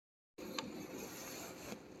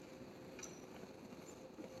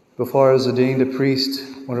Before I was ordained a priest,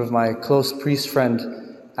 one of my close priest friends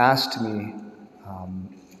asked me,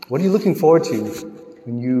 what are you looking forward to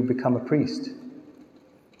when you become a priest?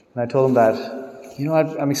 And I told him that,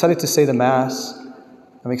 I'm excited to say the Mass.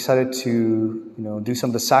 I'm excited to, do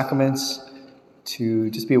some of the sacraments,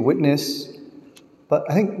 to just be a witness. But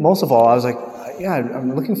I think most of all, I was like,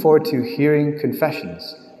 I'm looking forward to hearing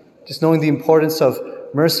confessions, just knowing the importance of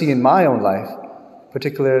mercy in my own life,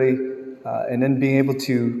 particularly, and then being able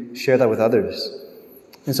to share that with others.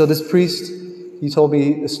 And so this priest, he told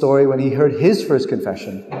me a story when he heard his first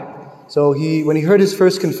confession. So when he heard his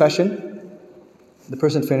first confession, the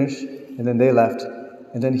person finished, and then they left,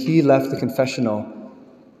 and then he left the confessional,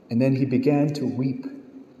 and then he began to weep.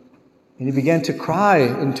 And he began to cry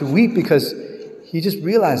and to weep because he just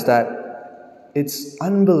realized that it's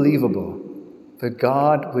unbelievable that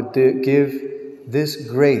God would give this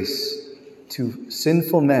grace to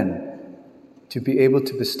sinful men to be able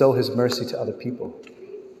to bestow His mercy to other people.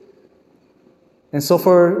 And so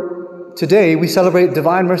for today, we celebrate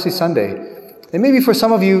Divine Mercy Sunday. And maybe for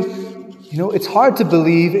some of you, it's hard to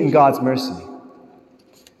believe in God's mercy.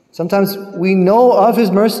 Sometimes we know of His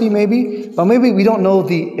mercy, but maybe we don't know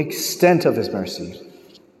the extent of His mercy.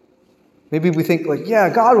 Maybe we think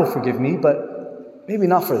God will forgive me, but maybe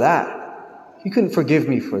not for that. He couldn't forgive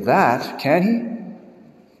me for that, can He?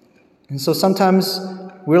 And so sometimes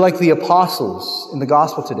we're like the apostles in the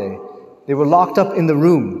gospel today. They were locked up in the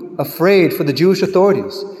room, afraid for the Jewish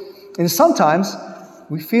authorities. And sometimes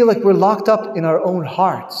we feel like we're locked up in our own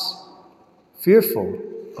hearts, fearful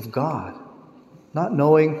of God, not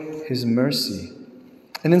knowing His mercy.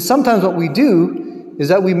 And then sometimes what we do is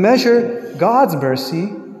that we measure God's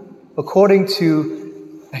mercy according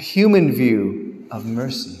to a human view of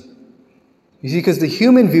mercy. You see, because the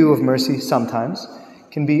human view of mercy sometimes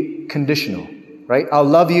can be conditional, right? I'll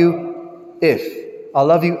love you if. I'll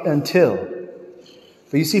love you until.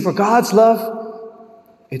 But you see, for God's love,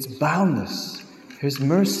 it's boundless. His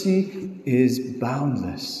mercy is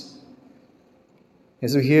boundless.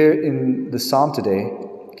 As we hear in the psalm today,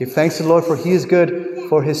 give thanks to the Lord, for He is good,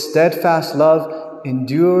 for His steadfast love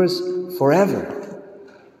endures forever.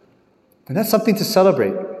 And that's something to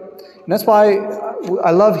celebrate. And that's why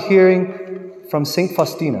I love hearing from St.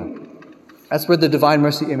 Faustina. That's where the Divine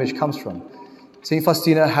Mercy image comes from. St.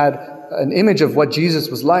 Faustina had an image of what Jesus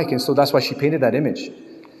was like, and so that's why she painted that image.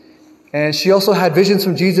 And she also had visions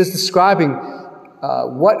from Jesus describing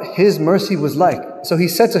what His mercy was like. So He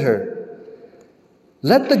said to her,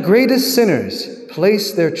 "Let the greatest sinners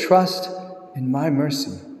place their trust in my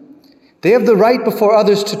mercy. They have the right before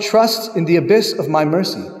others to trust in the abyss of my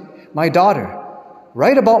mercy. My daughter,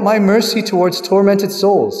 write about my mercy towards tormented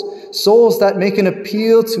souls, souls that make an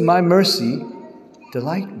appeal to my mercy,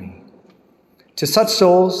 delight me. To such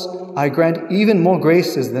souls, I grant even more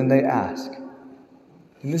graces than they ask."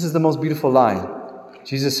 And this is the most beautiful line.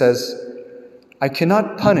 Jesus says, "I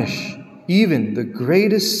cannot punish even the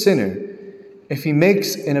greatest sinner if he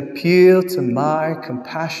makes an appeal to my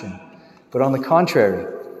compassion. But on the contrary,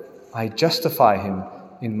 I justify him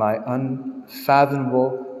in my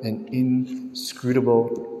unfathomable and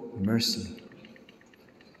inscrutable mercy."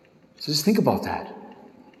 So just think about that.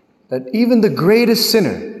 That even the greatest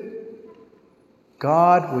sinner,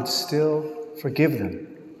 God would still forgive them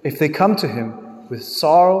if they come to Him with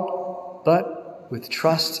sorrow, but with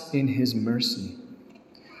trust in His mercy.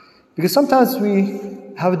 Because sometimes we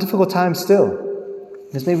have a difficult time still.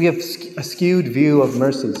 Because maybe we have a skewed view of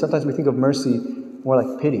mercy. Sometimes we think of mercy more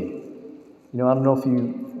like pity. I don't know if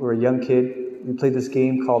you were a young kid, you played this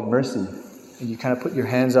game called Mercy. And you kind of put your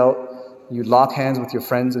hands out, you lock hands with your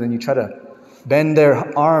friends, and then you try to bend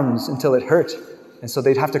their arms until it hurt. And so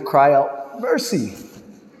they'd have to cry out, "Mercy."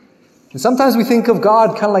 And sometimes we think of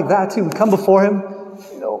God kind of like that too. We come before Him,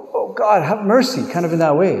 "Oh God, have mercy," kind of in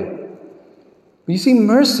that way. But you see,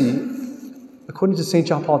 mercy, according to St.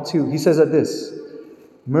 John Paul II, he says that this: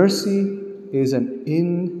 mercy is an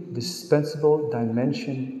indispensable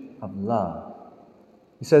dimension of love.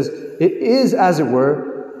 He says, it is, as it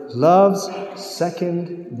were, love's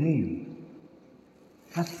second name.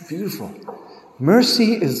 That's beautiful.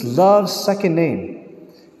 Mercy is love's second name.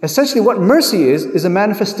 Essentially, what mercy is a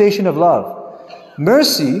manifestation of love.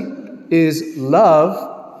 Mercy is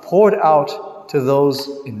love poured out to those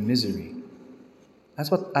in misery.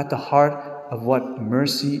 That's what at the heart of what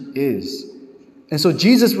mercy is. And so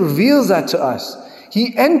Jesus reveals that to us.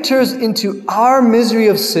 He enters into our misery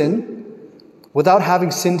of sin without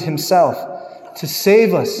having sinned Himself to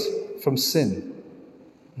save us from sin.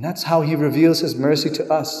 And that's how He reveals His mercy to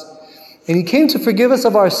us. And He came to forgive us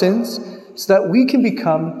of our sins so that we can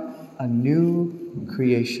become a new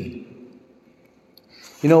creation.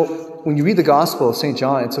 You know, when you read the Gospel of St.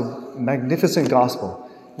 John, it's a magnificent Gospel.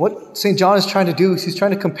 What St. John is trying to do is he's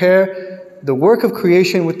trying to compare the work of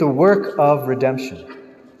creation with the work of redemption.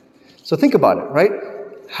 So think about it, right?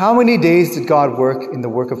 How many days did God work in the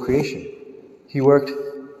work of creation? He worked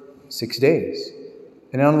 6 days.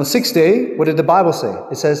 And on the 6th day, what did the Bible say?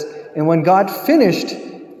 It says, and when God finished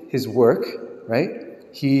his work, right,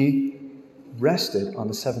 he rested on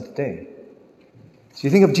the 7th day. So you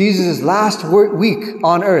think of Jesus' last week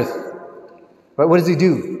on earth, right? What does he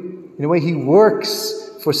do? In a way, he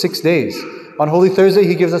works for 6 days. On Holy Thursday,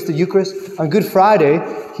 he gives us the Eucharist. On Good Friday,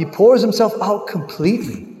 he pours himself out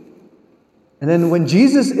completely. And then when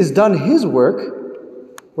Jesus is done his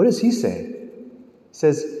work, what does he say? He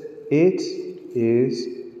says, it is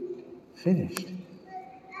finished.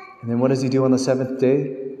 And then what does he do on the 7th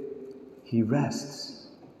day? He rests.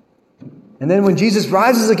 And then when Jesus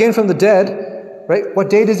rises again from the dead, right? What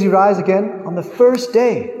day does he rise again? On the 1st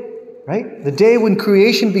day, right? The day when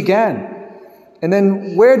creation began. And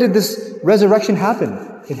then where did this resurrection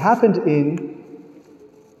happen? It happened in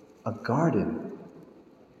a garden.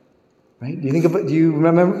 Right? Do you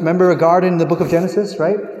remember a garden in the book of Genesis,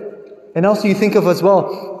 right? And also you think of as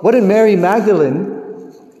well, what did Mary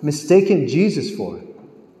Magdalene mistaken Jesus for?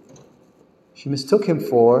 She mistook him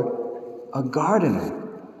for a gardener.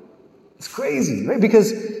 It's crazy, right?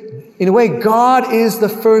 Because in a way, God is the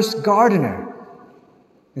first gardener.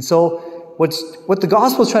 And so what the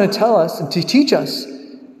gospel is trying to tell us and to teach us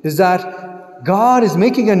is that God is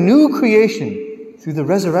making a new creation through the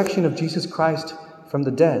resurrection of Jesus Christ from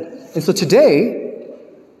the dead. And so today,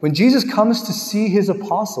 when Jesus comes to see his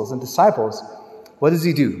apostles and disciples, what does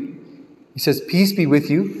he do? He says, peace be with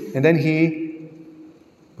you, and then he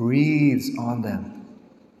breathes on them.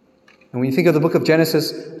 And when you think of the book of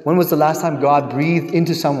Genesis, when was the last time God breathed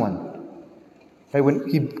into someone? Right? When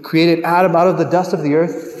he created Adam out of the dust of the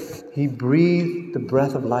earth, he breathed the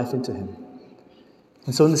breath of life into him.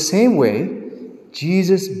 And so in the same way,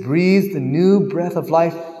 Jesus breathed the new breath of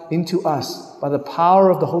life into us by the power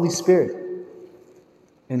of the Holy Spirit.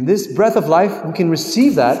 And this breath of life, we can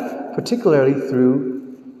receive that particularly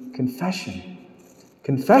through confession.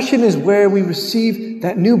 Confession is where we receive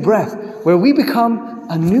that new breath, where we become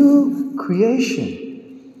a new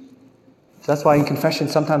creation. So that's why in confession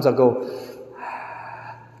sometimes I'll go,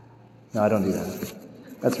 no, I don't do that.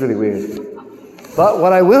 That's really weird. But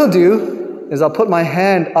what I will do is I'll put my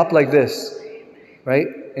hand up like this, right?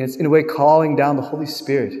 And it's in a way calling down the Holy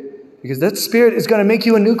Spirit, because that Spirit is going to make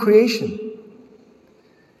you a new creation.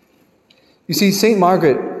 You see, St.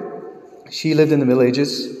 Margaret, she lived in the Middle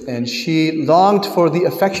Ages, and she longed for the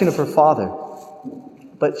affection of her father,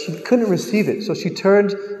 but she couldn't receive it. So she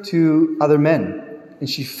turned to other men, and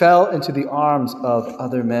she fell into the arms of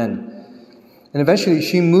other men. And eventually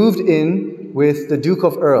she moved in with the Duke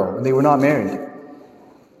of Earl, and they were not married.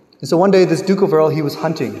 And so one day this Duke of Earl, he was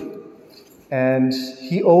hunting, and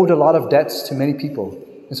he owed a lot of debts to many people.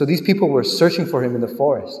 And so these people were searching for him in the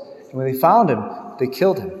forest. And when they found him, they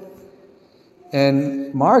killed him.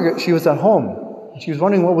 And Margaret, she was at home. She was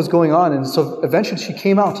wondering what was going on. And so eventually she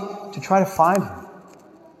came out to try to find him.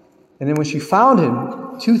 And then when she found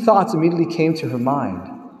him, 2 thoughts immediately came to her mind.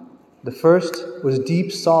 The first was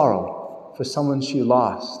deep sorrow for someone she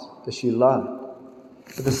lost, that she loved.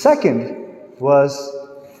 But the second was,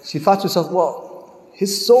 she thought to herself, well,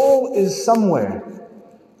 his soul is somewhere.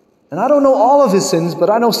 And I don't know all of his sins, but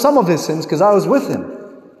I know some of his sins because I was with him.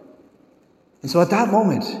 And so at that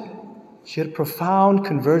moment, she had a profound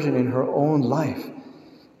conversion in her own life.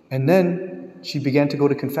 And then she began to go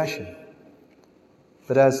to confession.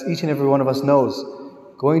 But as each and every one of us knows,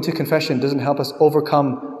 going to confession doesn't help us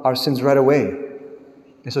overcome our sins right away.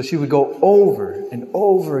 And so she would go over and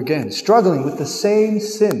over again, struggling with the same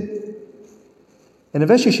sin. And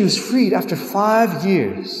eventually she was freed after 5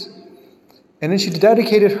 years. And then she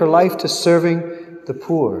dedicated her life to serving the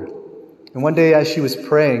poor. And one day as she was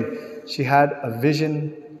praying, she had a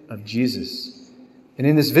vision of Jesus. And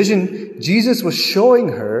in this vision, Jesus was showing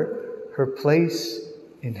her her place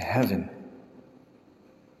in heaven.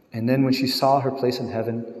 And then when she saw her place in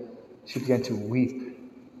heaven, she began to weep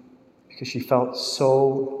because she felt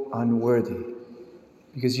so unworthy.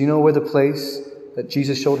 Because you know where the place that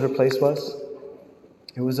Jesus showed her place was?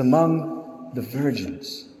 It was among the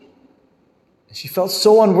virgins. And she felt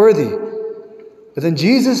so unworthy. But then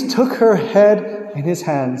Jesus took her head in his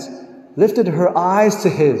hands, lifted her eyes to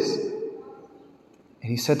his,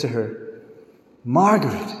 and he said to her,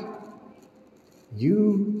 Margaret,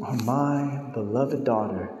 you are my beloved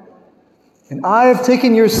daughter, and I have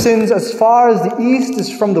taken your sins as far as the east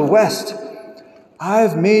is from the west. I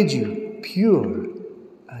have made you pure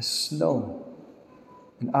as snow.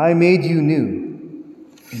 and I made you new.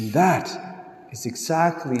 And that is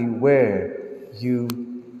exactly where you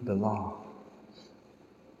belong.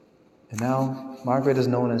 And now Margaret is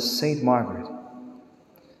known as Saint Margaret.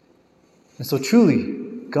 And so truly,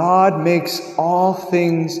 God makes all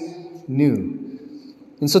things new.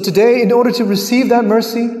 And so today, in order to receive that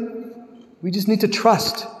mercy, we just need to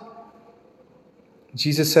trust.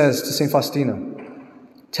 Jesus says to St. Faustina,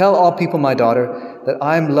 "Tell all people, my daughter, that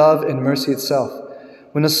I am love and mercy itself.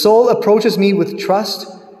 When a soul approaches me with trust,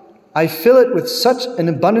 I fill it with such an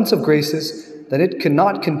abundance of graces that it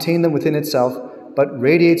cannot contain them within itself, but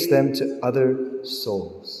radiates them to other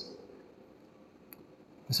souls."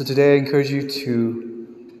 And so today I encourage you to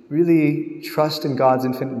really trust in God's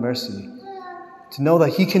infinite mercy, to know that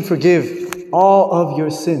He can forgive all of your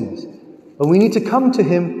sins. But we need to come to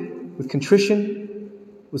Him with contrition,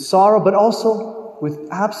 with sorrow, but also with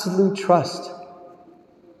absolute trust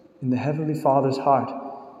in the Heavenly Father's heart.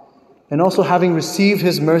 And also, having received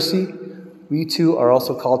His mercy, we too are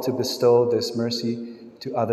also called to bestow this mercy to others.